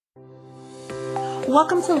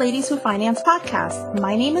Welcome to Ladies Who Finance podcast.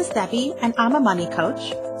 My name is Debbie and I'm a money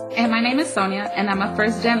coach. And my name is Sonia and I'm a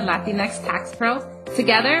first-gen Latinx tax pro.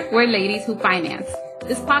 Together, we're Ladies Who Finance.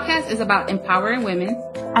 This podcast is about empowering women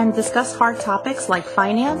and discuss hard topics like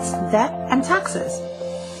finance, debt, and taxes.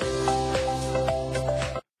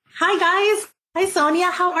 Hi guys. Hi Sonia,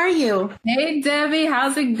 how are you? Hey Debbie,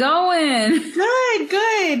 how's it going?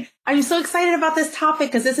 Good. I'm so excited about this topic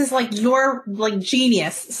because this is like your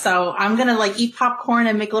genius. So I'm going to eat popcorn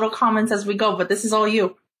and make little comments as we go, but this is all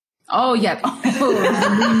you. Oh, yeah. My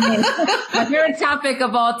favorite topic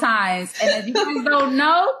of all times. And if you guys don't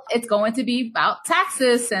know, it's going to be about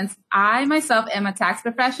taxes since I myself am a tax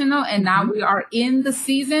professional and now we are in the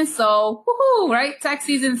season. So, woohoo, right? Tax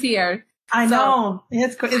season's here. I know.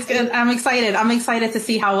 It's good. I'm excited. I'm excited to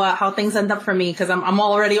see how things end up for me because I'm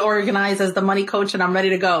already organized as the money coach and I'm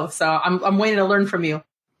ready to go. So I'm waiting to learn from you.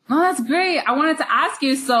 Oh, that's great. I wanted to ask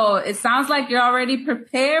you. So it sounds like you're already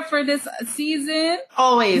prepared for this season.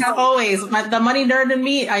 Always. The money nerd in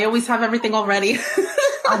me, I always have everything all ready.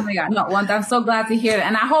 Oh my God. No, I'm so glad to hear it.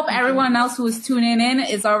 And I hope everyone else who is tuning in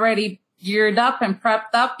is already geared up and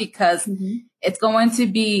prepped up because it's going to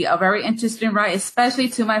be a very interesting ride, especially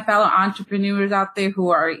to my fellow entrepreneurs out there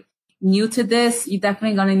who are new to this. You're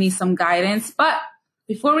definitely going to need some guidance. But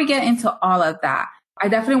before we get into all of that, I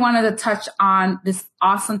definitely wanted to touch on this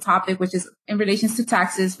awesome topic, which is in relation to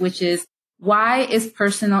taxes, which is why is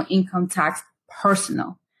personal income tax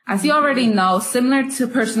personal? As you already know, similar to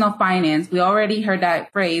personal finance, we already heard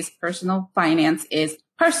that phrase, personal finance is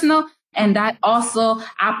personal. And that also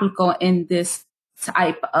applicable in this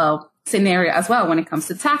type of scenario as well when it comes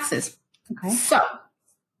to taxes. Okay. So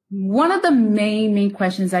one of the main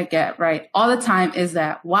questions I get right all the time is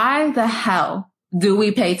that why the hell do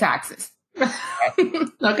we pay taxes?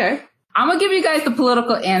 Okay. I'm going to give you guys the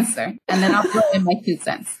political answer and then I'll put in my 2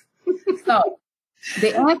 cents. So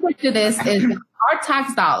the answer to this is our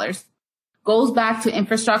tax dollars goes back to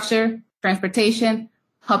infrastructure, transportation,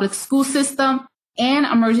 public school system, and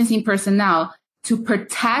emergency personnel to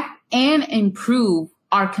protect and improve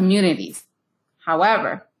our communities.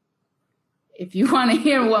 However, if you want to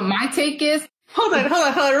hear what my take is, Hold on,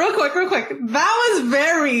 real quick. That was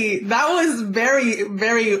very,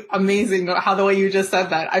 very amazing how the way you just said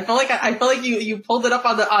that. I feel like you pulled it up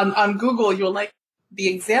on Google. You were like, the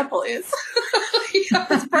example is, yeah,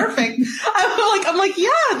 that's perfect. I'm like,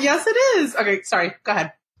 yeah, yes it is. Okay, sorry, go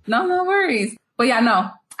ahead. No worries. But yeah, no,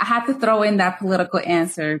 I had to throw in that political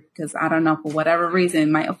answer because I don't know, for whatever reason, it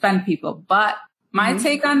might offend people. But my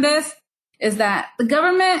take on this is that the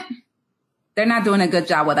government, they're not doing a good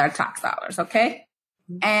job with our tax dollars, okay?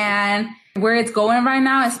 And where it's going right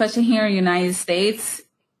now, especially here in the United States,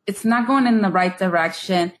 it's not going in the right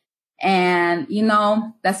direction. And,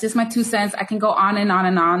 that's just my 2 cents. I can go on and on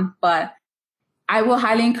and on, but I will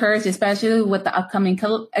highly encourage, especially with the upcoming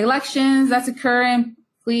elections that's occurring,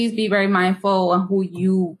 please be very mindful of who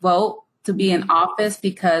you vote to be in office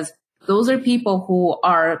because those are people who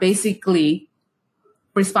are basically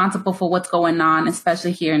responsible for what's going on,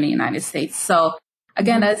 especially here in the United States. So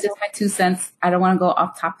again, that's just my 2 cents. I don't want to go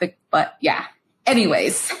off topic, but yeah.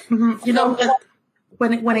 Anyways,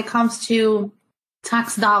 when it comes to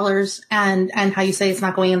tax dollars and how you say it's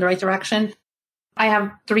not going in the right direction, I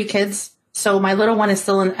have 3 kids. So my little one is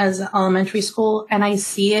still as elementary school, and I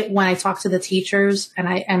see it when I talk to the teachers, and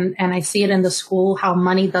I see it in the school how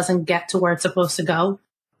money doesn't get to where it's supposed to go.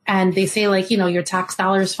 And they say your tax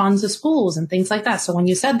dollars funds the schools and things like that. So when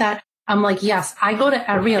you said that, I'm like, yes, I go to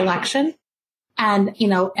every election and,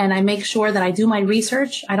 and I make sure that I do my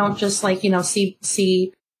research. I don't just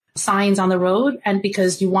see signs on the road, and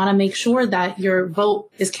because you want to make sure that your vote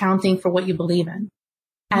is counting for what you believe in.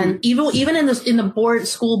 And even in the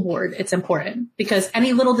school board, it's important because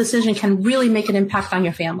any little decision can really make an impact on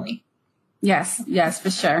your family. Yes, for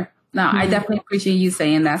sure. No, I definitely appreciate you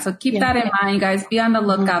saying that. So keep that in mind, guys. Be on the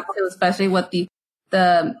lookout too, especially with the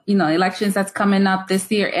elections that's coming up this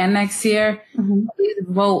year and next year. Please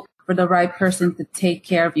vote for the right person to take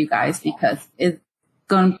care of you guys because it's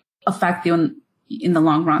going to affect you in the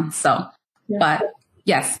long run. So, but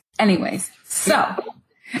yes, anyways, so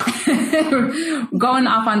going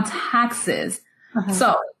off on taxes.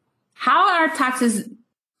 So how are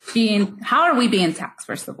we being taxed,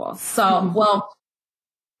 first of all? So, well,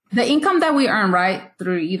 the income that we earn, right,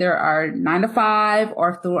 through either our 9 to 5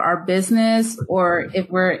 or through our business, or if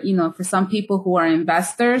we're, for some people who are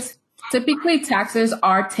investors, typically taxes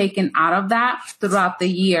are taken out of that throughout the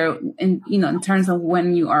year in terms of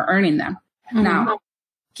when you are earning them. Now,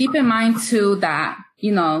 keep in mind too that,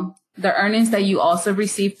 the earnings that you also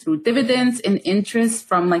receive through dividends and interest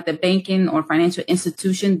from like the banking or financial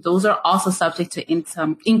institution, those are also subject to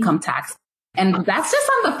income tax. And that's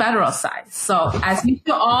just on the federal side. So as you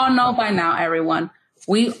should all know by now, everyone,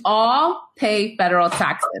 we all pay federal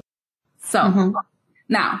taxes. So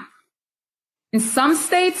now, in some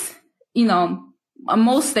states,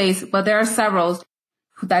 most states, but there are several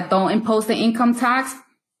that don't impose the income tax,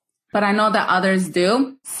 but I know that others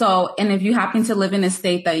do. So, and if you happen to live in a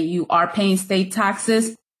state that you are paying state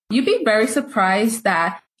taxes, you'd be very surprised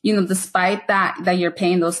that, despite that you're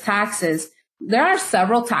paying those taxes, there are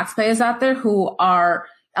several taxpayers out there who are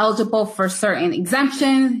eligible for certain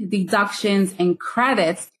exemptions, deductions, and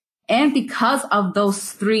credits. And because of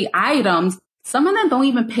those three items, some of them don't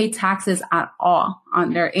even pay taxes at all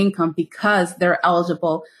on their income because they're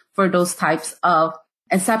eligible for those types of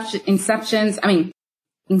inception, deductions,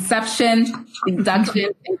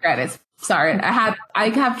 and credits. Sorry, I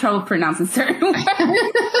have trouble pronouncing certain words.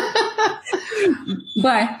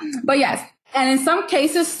 But yes. And in some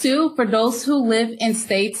cases too, for those who live in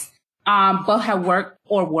states, but have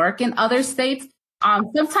work in other states,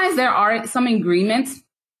 sometimes there are some agreements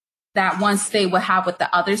that one state will have with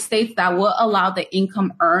the other states that will allow the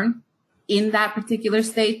income earned in that particular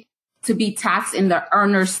state to be taxed in the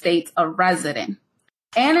earner state of resident.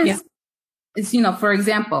 And it's, for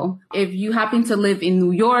example, if you happen to live in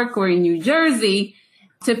New York or in New Jersey,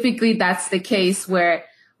 typically that's the case where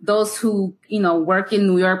those who, work in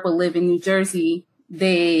New York but live in New Jersey,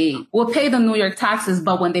 they will pay the New York taxes,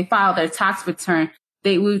 but when they file their tax return,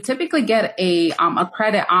 they will typically get a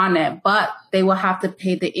credit on it, but they will have to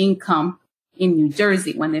pay the income in New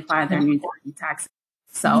Jersey when they file their New Jersey taxes.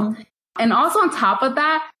 So, and also on top of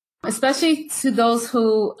that, especially to those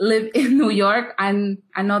who live in New York, and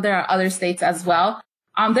I know there are other states as well,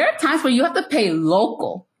 there are times where you have to pay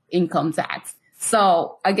local income tax.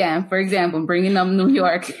 So again, for example, bringing up New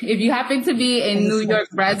York, if you happen to be a New York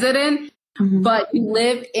resident, but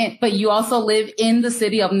you also live in the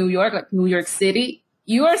city of New York, like New York City,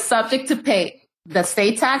 you are subject to pay the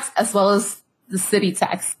state tax as well as the city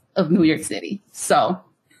tax of New York City. So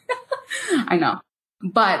I know,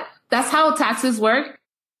 but that's how taxes work.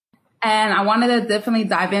 And I wanted to definitely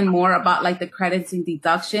dive in more about like the credits and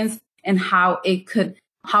deductions and how it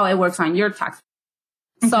works on your tax.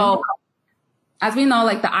 So as we know,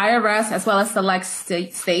 like the IRS as well as select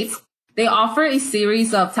states, they offer a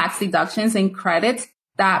series of tax deductions and credits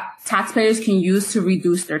that taxpayers can use to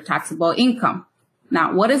reduce their taxable income.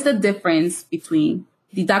 Now, what is the difference between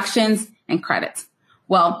deductions and credits?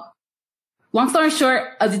 Well, long story short,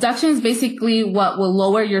 a deduction is basically what will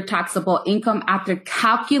lower your taxable income after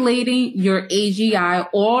calculating your AGI,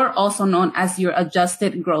 or also known as your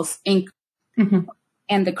adjusted gross income.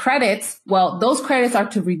 And the credits, well, those credits are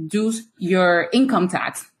to reduce your income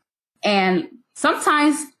tax. And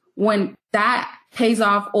sometimes when that pays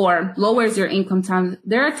off or lowers your income tax,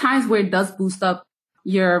 there are times where it does boost up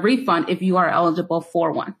your refund if you are eligible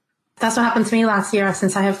for one. That's what happened to me last year.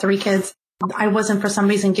 Since I have 3 kids, I wasn't for some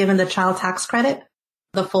reason given the child tax credit,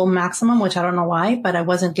 the full maximum, which I don't know why, but I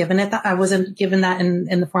wasn't given it. I wasn't given that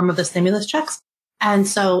in the form of the stimulus checks. And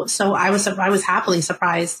so I was happily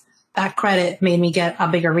surprised that credit made me get a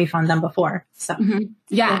bigger refund than before. So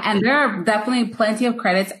yeah, and there are definitely plenty of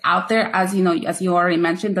credits out there. As you know, as you already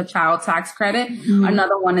mentioned, the child tax credit.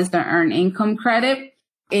 Another one is the earned income credit.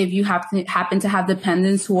 If you happen to have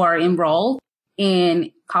dependents who are enrolled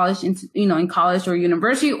in college, in college or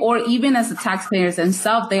university, or even as the taxpayers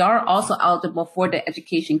themselves, they are also eligible for the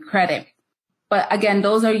education credit. But again,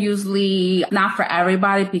 those are usually not for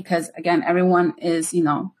everybody because again, everyone is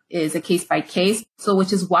a case by case. So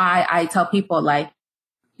which is why I tell people like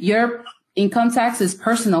your income tax is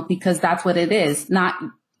personal because that's what it is. Not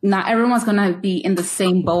everyone's going to be in the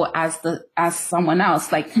same boat as someone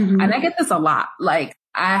else. Like, and I get this a lot. Like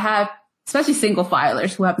I have, especially single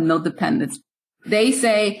filers who have no dependents. They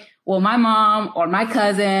say, well, my mom or my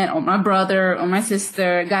cousin or my brother or my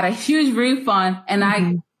sister got a huge refund and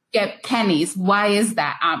I get pennies. Why is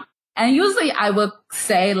that? And usually I would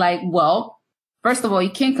say like, well, first of all, you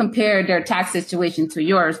can't compare their tax situation to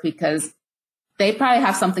yours because they probably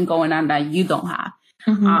have something going on that you don't have.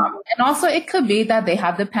 And also it could be that they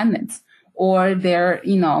have dependents or they're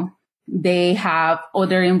enrolled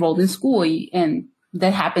in school and they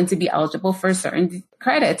happen to be eligible for certain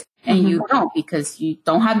credits and you don't because you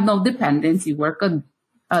don't have no dependents. You work a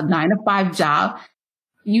 9-to-5 job.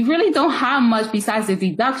 You really don't have much besides the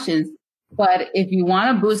deductions. But if you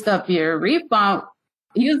want to boost up your refund,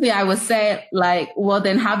 usually I would say like, well,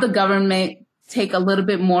 then have the government take a little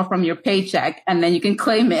bit more from your paycheck and then you can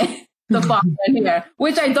claim it. the bottom here,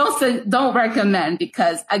 which I don't recommend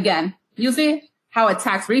because, again, usually how a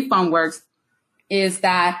tax refund works is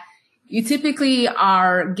that you typically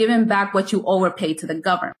are giving back what you overpaid to the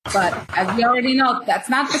government. But as we already know, that's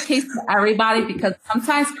not the case for everybody because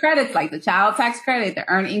sometimes credits like the child tax credit, the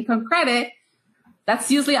earned income credit,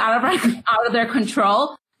 that's usually out of their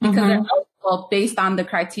control because they're eligible based on the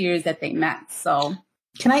criteria that they met. So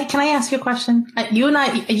can I ask you a question?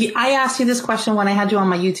 I asked you this question when I had you on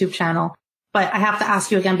my YouTube channel, but I have to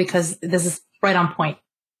ask you again because this is right on point.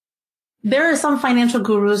 There are some financial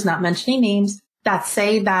gurus, not mentioning names, that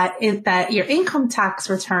say that that your income tax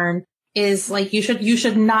return is like you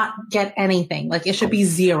should not get anything. Like it should be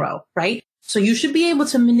zero, right? So you should be able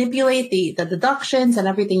to manipulate the deductions and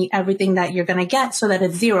everything that you're going to get so that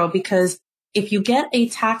it's zero. Because if you get a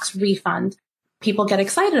tax refund, people get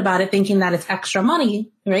excited about it thinking that it's extra money,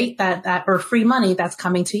 right? That or free money that's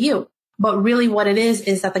coming to you. But really what it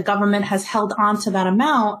is that the government has held on to that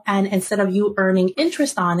amount. And instead of you earning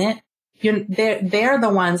interest on it, they're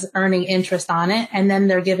the ones earning interest on it. And then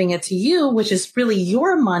they're giving it to you, which is really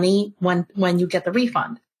your money when you get the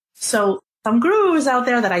refund. So some gurus out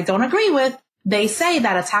there that I don't agree with, they say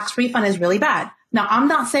that a tax refund is really bad. Now, I'm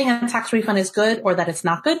not saying a tax refund is good or that it's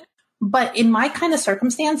not good, but in my kind of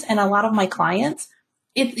circumstance and a lot of my clients,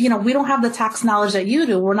 we don't have the tax knowledge that you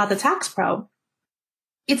do. We're not the tax pro.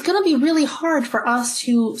 It's going to be really hard for us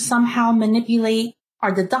to somehow manipulate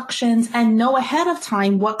our deductions and know ahead of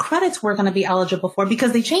time what credits we're going to be eligible for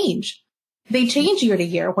because they change. They change year to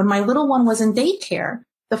year. When my little one was in daycare,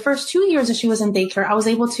 the first 2 years that she was in daycare, I was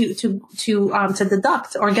able to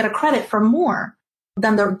deduct or get a credit for more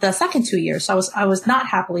than the second 2 years. So I was not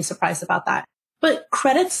happily surprised about that. But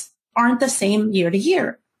credits aren't the same year to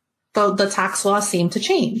year. The tax laws seem to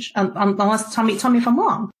change unless tell me if I'm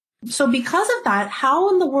wrong. So because of that, how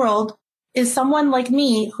in the world is someone like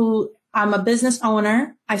me who I'm a business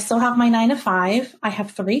owner. I still have my 9 to 5. I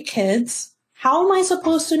have 3 kids. How am I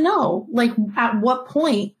supposed to know? Like, at what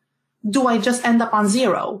point do I just end up on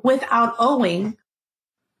zero without owing?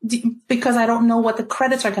 Because I don't know what the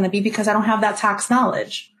credits are going to be because I don't have that tax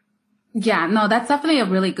knowledge. Yeah, no, that's definitely a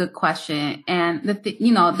really good question. And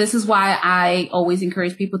this is why I always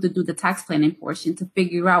encourage people to do the tax planning portion to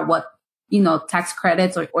figure out what, tax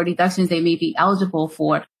credits or deductions they may be eligible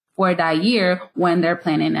for that year when they're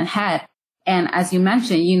planning ahead. And as you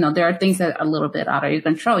mentioned, there are things that are a little bit out of your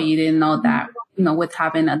control. You didn't know that, with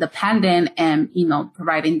having a dependent and,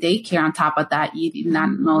 providing daycare on top of that, you did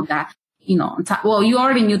not know that, you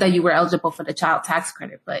already knew that you were eligible for the child tax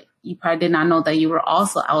credit, but you probably did not know that you were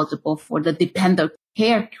also eligible for the dependent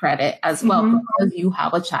care credit as well, because you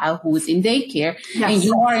have a child who is in daycare and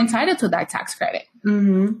you are entitled to that tax credit.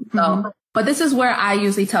 So, but this is where I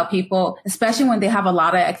usually tell people, especially when they have a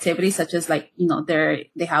lot of activities, such as like,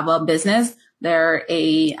 they have a business, they're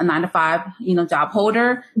a 9 to 5, job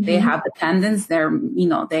holder, they have dependents, they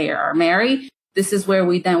are married. This is where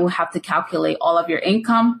we then will have to calculate all of your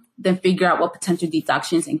income, then figure out what potential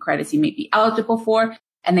deductions and credits you may be eligible for,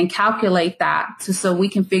 and then calculate that so we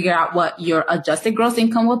can figure out what your adjusted gross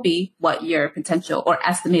income will be, what your potential or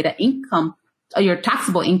estimated income, or your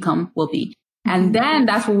taxable income will be. And then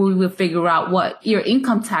that's where we will figure out what your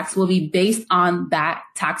income tax will be based on that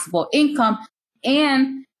taxable income.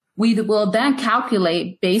 And we will then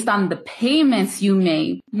calculate based on the payments you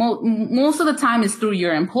made. Most of the time is through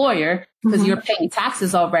your employer because you're paying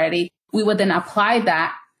taxes already. We would then apply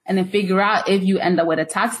that and then figure out if you end up with a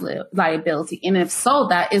tax liability. And if so,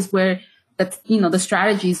 that is where the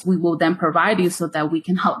strategies we will then provide you so that we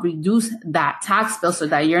can help reduce that tax bill so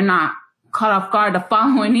that you're not caught off guard the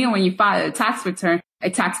following year when you file a tax return, a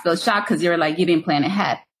tax bill shock because you didn't plan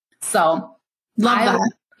ahead. So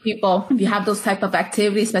people, if you have those type of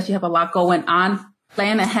activities, especially have a lot going on,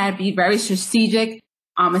 plan ahead, be very strategic,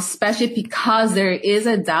 especially because there is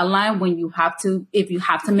a deadline if you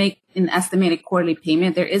have to make an estimated quarterly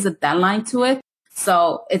payment, there is a deadline to it.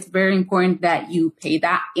 So it's very important that you pay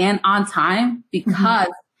that and on time because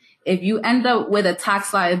if you end up with a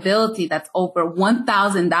tax liability that's over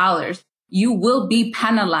 $1,000, you will be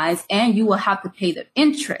penalized and you will have to pay the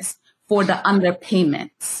interest for the underpayment.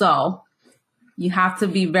 So you have to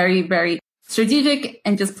be very, very strategic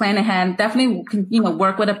and just plan ahead. Definitely,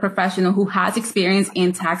 work with a professional who has experience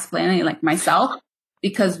in tax planning like myself,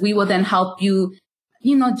 because we will then help you,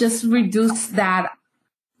 just reduce that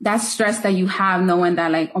stress that you have knowing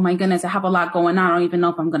that like, oh my goodness, I have a lot going on. I don't even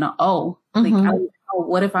know if I'm going to owe.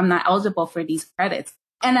 What if I'm not eligible for these credits?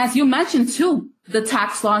 And as you mentioned too, the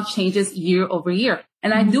tax law changes year over year.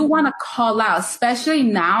 And I do want to call out, especially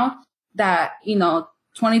now that,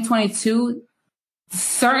 2022,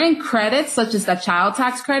 certain credits, such as the child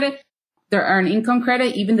tax credit, their earned income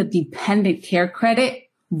credit, even the dependent care credit,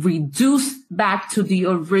 reduced back to the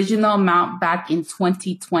original amount back in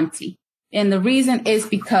 2020. And the reason is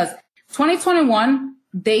because 2021,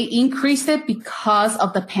 they increased it because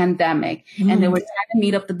of the pandemic, and they were trying to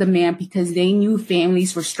meet up the demand because they knew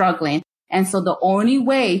families were struggling. And so the only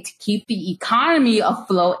way to keep the economy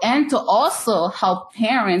afloat and to also help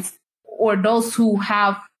parents or those who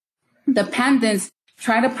have dependents,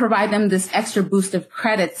 try to provide them this extra boost of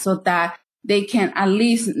credit so that they can at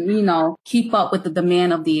least, keep up with the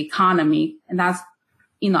demand of the economy. And that's,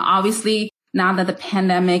 obviously now that the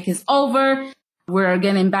pandemic is over, we're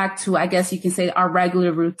getting back to, I guess you can say, our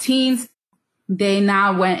regular routines. They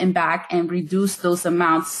now went back and reduced those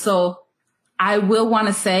amounts. So I will want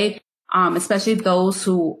to say, especially those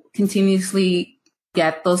who continuously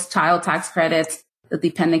get those child tax credits, the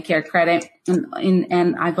dependent care credit,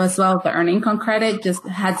 and as well the earned income credit, just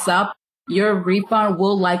heads up, your refund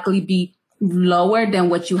will likely be lower than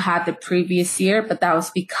what you had the previous year, but that was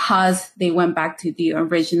because they went back to the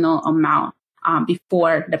original amount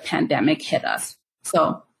before the pandemic hit us.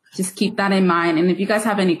 So just keep that in mind. And if you guys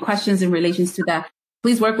have any questions in relation to that,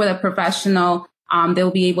 please work with a professional.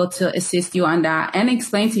 They'll be able to assist you on that and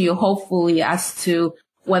explain to you, hopefully, as to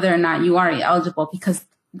whether or not you are eligible, because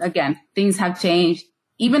again, things have changed.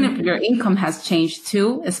 Even if your income has changed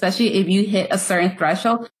too, especially if you hit a certain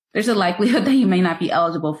threshold, there's a likelihood that you may not be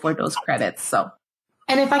eligible for those credits. So,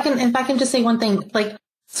 and if I can just say one thing,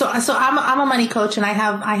 so I'm a money coach, and I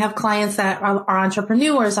have clients that are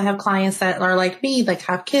entrepreneurs. I have clients that are like me, like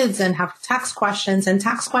have kids and have tax questions,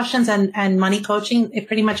 and money coaching. It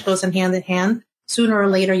pretty much goes in hand. Sooner or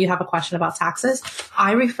later, you have a question about taxes.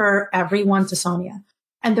 I refer everyone to Sonia.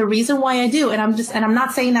 And the reason why I do, and I'm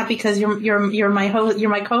not saying that because you're my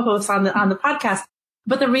co-host on the podcast,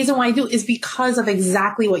 but the reason why I do is because of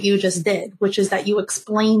exactly what you just did, which is that you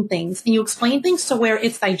explain things, and you explain things to where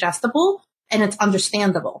it's digestible and it's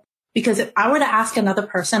understandable. Because if I were to ask another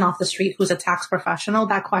person off the street who's a tax professional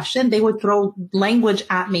that question, they would throw language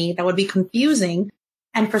at me that would be confusing.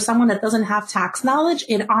 And for someone that doesn't have tax knowledge,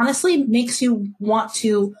 it honestly makes you want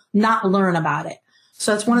to not learn about it.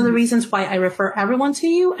 So it's one of the reasons why I refer everyone to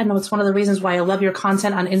you. And it's one of the reasons why I love your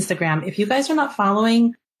content on Instagram. If you guys are not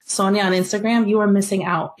following Sonia on Instagram, you are missing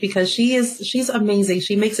out, because she's amazing.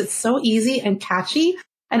 She makes it so easy and catchy.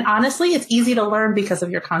 And honestly, it's easy to learn because of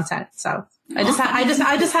your content. So I just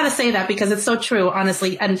had to say that because it's so true,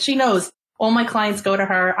 honestly. And she knows all my clients go to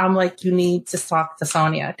her. I'm like, you need to talk to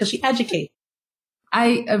Sonia because she educates.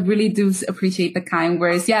 I really do appreciate the kind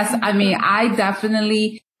words. Yes. I mean, I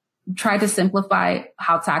definitely try to simplify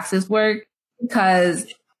how taxes work, because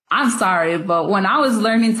I'm sorry, but when I was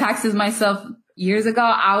learning taxes myself years ago,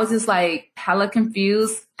 I was just like hella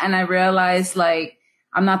confused. And I realized like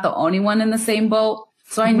I'm not the only one in the same boat.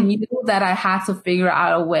 So I knew that I had to figure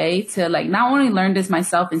out a way to like not only learn this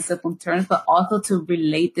myself in simple terms, but also to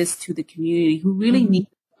relate this to the community who really need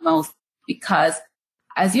it the most. Because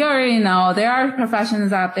as you already know, there are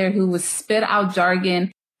professionals out there who would spit out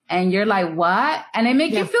jargon and you're like, what? And they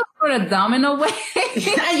make you feel sort of dumb in a way.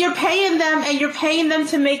 And you're paying them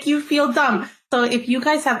to make you feel dumb. So if you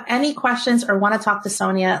guys have any questions or want to talk to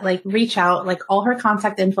Sonia, like reach out, like all her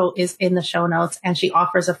contact info is in the show notes, and she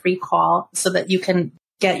offers a free call so that you can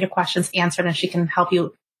get your questions answered, and she can help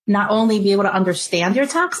you not only be able to understand your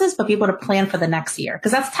taxes, but be able to plan for the next year.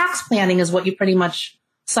 Because that's tax planning is what you pretty much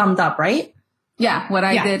summed up, right? Yeah, what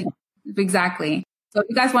I did. Exactly. So if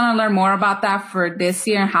you guys want to learn more about that for this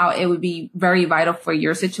year and how it would be very vital for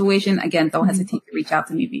your situation, again, don't hesitate to reach out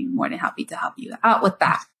to me. Be more than happy to help you out with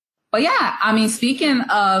that. But yeah, I mean, speaking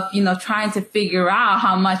of, trying to figure out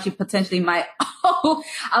how much you potentially might owe,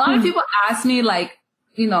 a lot of people ask me like,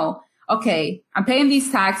 okay, I'm paying these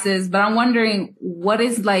taxes, but I'm wondering what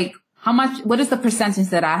is the percentage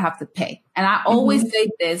that I have to pay? And I always say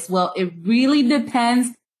this, well, it really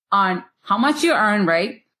depends on how much you earn,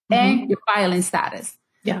 right? And your filing status.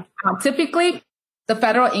 Yeah. Typically, the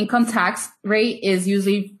federal income tax rate is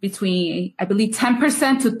usually between, I believe,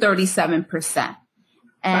 10% to 37%.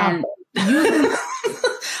 And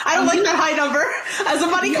I don't like that high number. As a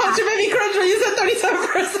money coach, it made me cringe when you said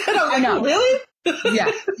 37%. I'm like, really?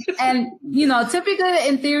 Yeah. And, typically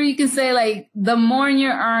in theory, you can say like the more you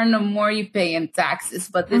earn, the more you pay in taxes.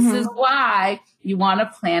 But this is why you want to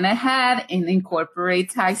plan ahead and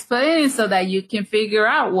incorporate tax planning so that you can figure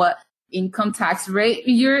out what income tax rate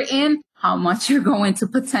you're in, how much you're going to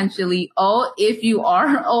potentially owe. If you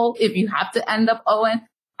are owed, if you have to end up owing,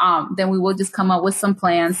 then we will just come up with some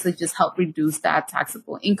plans to just help reduce that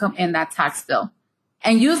taxable income and that tax bill.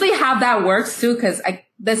 And usually how that works too, because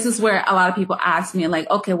this is where a lot of people ask me like,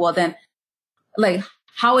 okay, well then, like,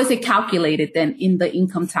 how is it calculated then in the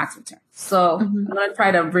income tax return? So I'm going to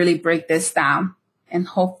try to really break this down, and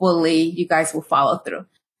hopefully you guys will follow through.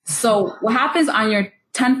 So what happens on your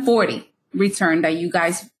 1040 return that you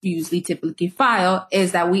guys usually typically file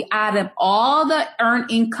is that we add up all the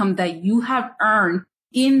earned income that you have earned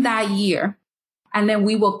in that year, and then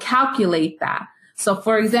we will calculate that. So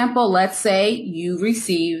for example, let's say you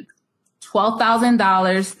received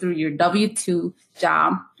 $12,000 through your W-2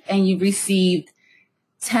 job, and you received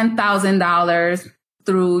 $10,000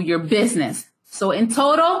 through your business. So in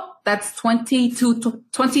total, that's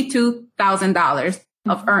 $22,000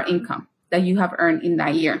 of earned income that you have earned in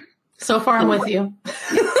that year. So far, I'm with you.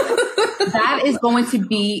 That is going to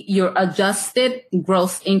be your adjusted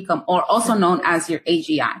gross income, or also known as your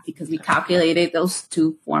AGI, because we calculated those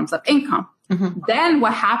two forms of income. Then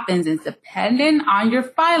what happens is, depending on your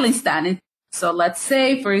filing status. So let's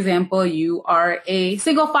say, for example, you are a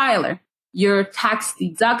single filer. Your tax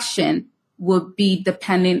deduction would be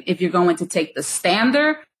depending if you're going to take the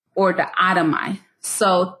standard or the itemized.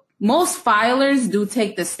 So most filers do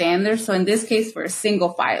take the standard. So in this case, for a single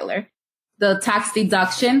filer, the tax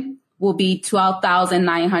deduction will be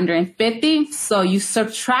 $12,950. So you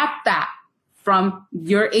subtract that from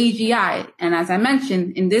your AGI. And as I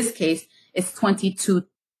mentioned, in this case, it's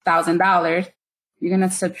 $22,000. You're going to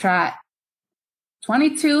subtract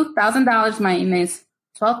 $22,000 minus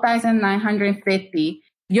 $12,950.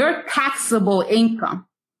 Your taxable income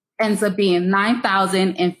ends up being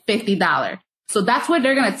 $9,050. So that's what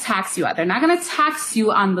they're going to tax you at. They're not going to tax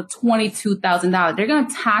you on the $22,000. They're going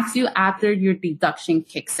to tax you after your deduction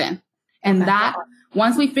kicks in. And that,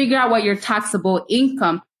 once we figure out what your taxable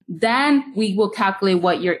income, then we will calculate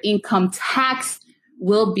what your income tax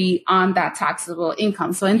will be on that taxable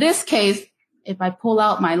income. So in this case, if I pull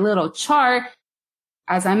out my little chart,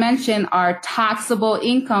 as I mentioned, our taxable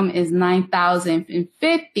income is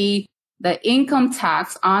 $9,050. The income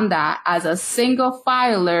tax on that as a single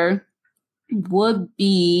filer would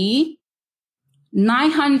be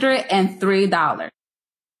 $903.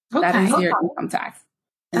 Okay. That is your income tax.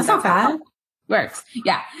 That's not bad. Works.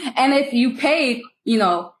 Yeah. And if you paid,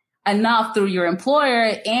 enough through your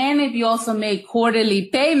employer, and if you also make quarterly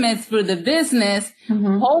payments for the business,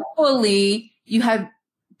 hopefully you have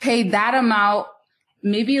paid that amount,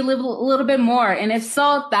 maybe a little bit more. And if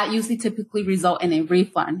so, that usually typically result in a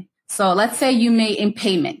refund. So let's say you made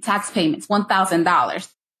tax payments, $1,000,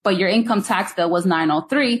 but your income tax bill was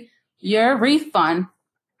 $903. Your refund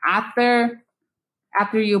after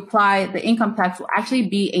you apply the income tax will actually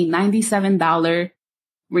be a $97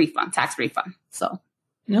 refund, tax refund. So,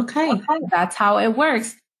 okay. That's how it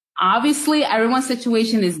works. Obviously, everyone's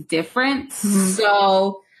situation is different.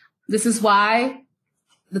 So this is why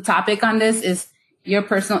the topic on this is your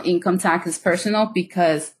personal income tax is personal,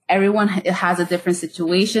 because everyone has a different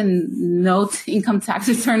situation. No income tax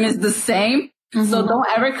return is the same. So don't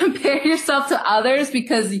ever compare yourself to others,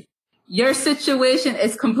 because your situation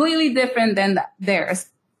is completely different than theirs.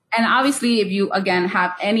 And obviously, if you, again,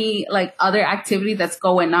 have any other activity that's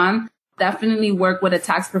going on, definitely work with a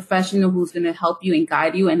tax professional who's going to help you and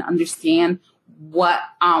guide you and understand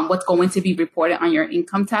what's going to be reported on your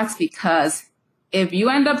income tax. Because if you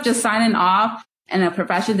end up just signing off and a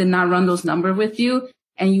professional did not run those numbers with you,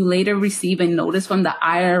 and you later receive a notice from the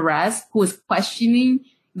IRS who is questioning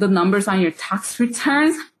the numbers on your tax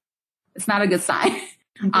returns, it's not a good sign.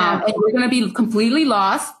 And you're going to be completely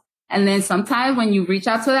lost. And then sometimes when you reach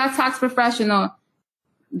out to that tax professional,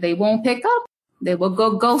 they won't pick up. They will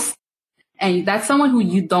go ghost. And that's someone who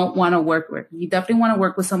you don't want to work with. You definitely want to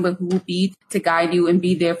work with someone who will be to guide you and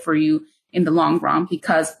be there for you in the long run,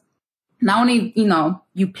 because not only,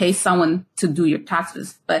 you pay someone to do your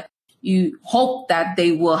taxes, but you hope that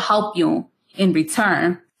they will help you in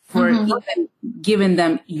return for even giving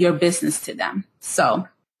them your business to them. So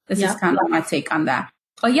this is kind of my take on that.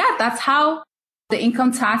 But yeah, that's how the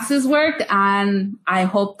income taxes work. And I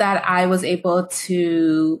hope that I was able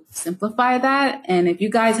to simplify that. And if you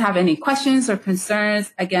guys have any questions or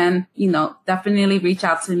concerns, again, definitely reach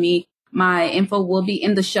out to me. My info will be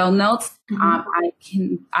in the show notes.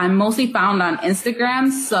 I'm mostly found on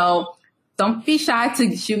Instagram. So don't be shy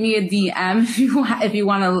to shoot me a DM if you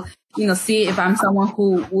want to, see if I'm someone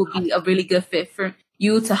who will be a really good fit for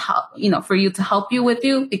you to help, for you to help you with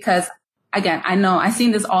you. Because again, I know I've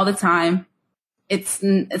seen this all the time. It's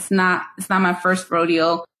not my first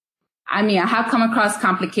rodeo. I mean, I have come across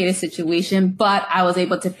complicated situation, but I was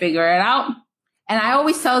able to figure it out. And I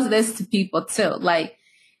always tell this to people too.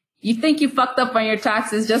 You think you fucked up on your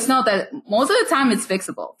taxes, just know that most of the time it's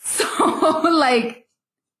fixable. So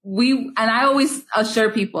and I always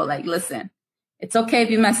assure people, listen, it's okay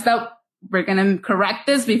if you messed up. we're going to correct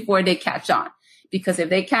this before they catch on. Because if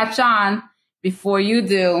they catch on before you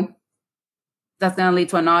do, that's going to lead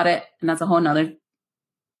to an audit. And that's a whole nother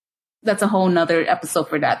episode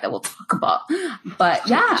for that we'll talk about. But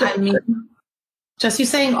yeah, I mean, just you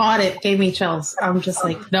saying audit gave me chills. I'm just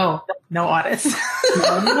like, no audits.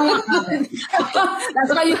 No audits.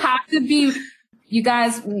 That's why you have to be, you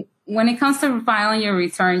guys, when it comes to filing your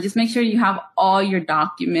return, just make sure you have all your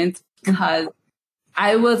documents, because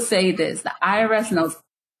I will say this, the IRS knows.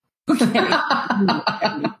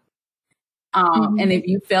 And if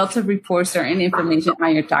you fail to report certain information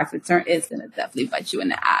on your tax return, it's going to definitely bite you in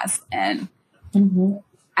the ass. And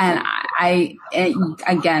I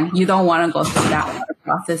again, you don't want to go through that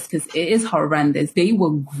process because it is horrendous. They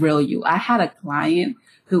will grill you. I had a client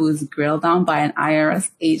who was grilled on by an IRS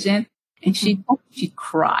agent, and she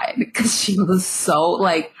cried because she was so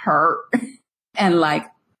like hurt and like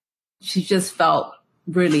she just felt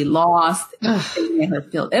really lost. They made her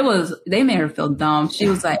feel dumb. She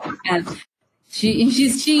was like, and she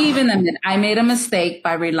even admitted, I made a mistake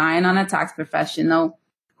by relying on a tax professional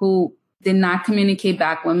who did not communicate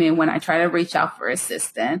back with me when I tried to reach out for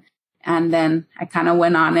assistance. And then I kind of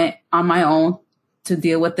went on it on my own to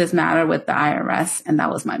deal with this matter with the IRS. And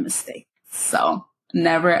that was my mistake. So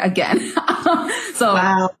never again. So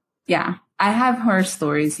wow. Yeah, I have horror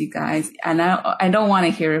stories, you guys. And I don't want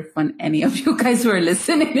to hear it from any of you guys who are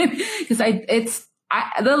listening, because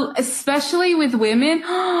especially with women,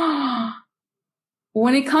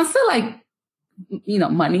 when it comes to like, you know,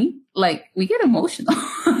 money, like we get emotional.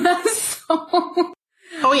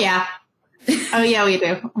 Oh yeah, we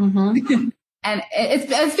do. Mm-hmm. And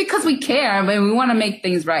it's because we care. I mean, we want to make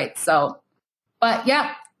things right. So, but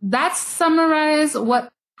yeah, that's summarize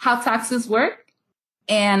how taxes work.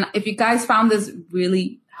 And if you guys found this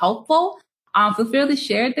really helpful, feel free to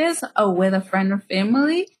share this with a friend or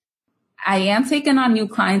family. I am taking on new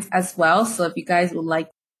clients as well. So if you guys would like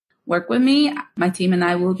to work with me, my team and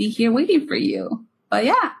I will be here waiting for you. But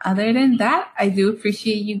yeah, other than that, I do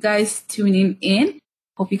appreciate you guys tuning in.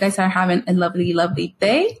 Hope you guys are having a lovely, lovely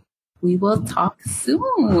day. We will talk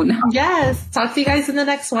soon. Yes. Talk to you guys in the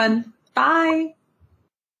next one. Bye.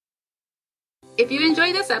 If you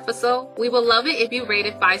enjoyed this episode, we would love it if you rate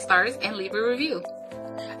it 5 stars and leave a review.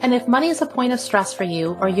 And if money is a point of stress for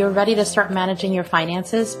you, or you're ready to start managing your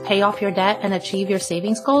finances, pay off your debt, and achieve your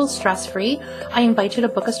savings goals stress-free, I invite you to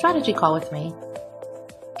book a strategy call with me.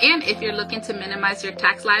 And if you're looking to minimize your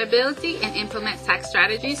tax liability and implement tax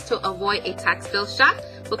strategies to avoid a tax bill shock,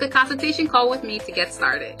 book a consultation call with me to get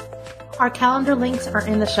started. Our calendar links are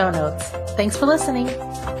in the show notes. Thanks for listening.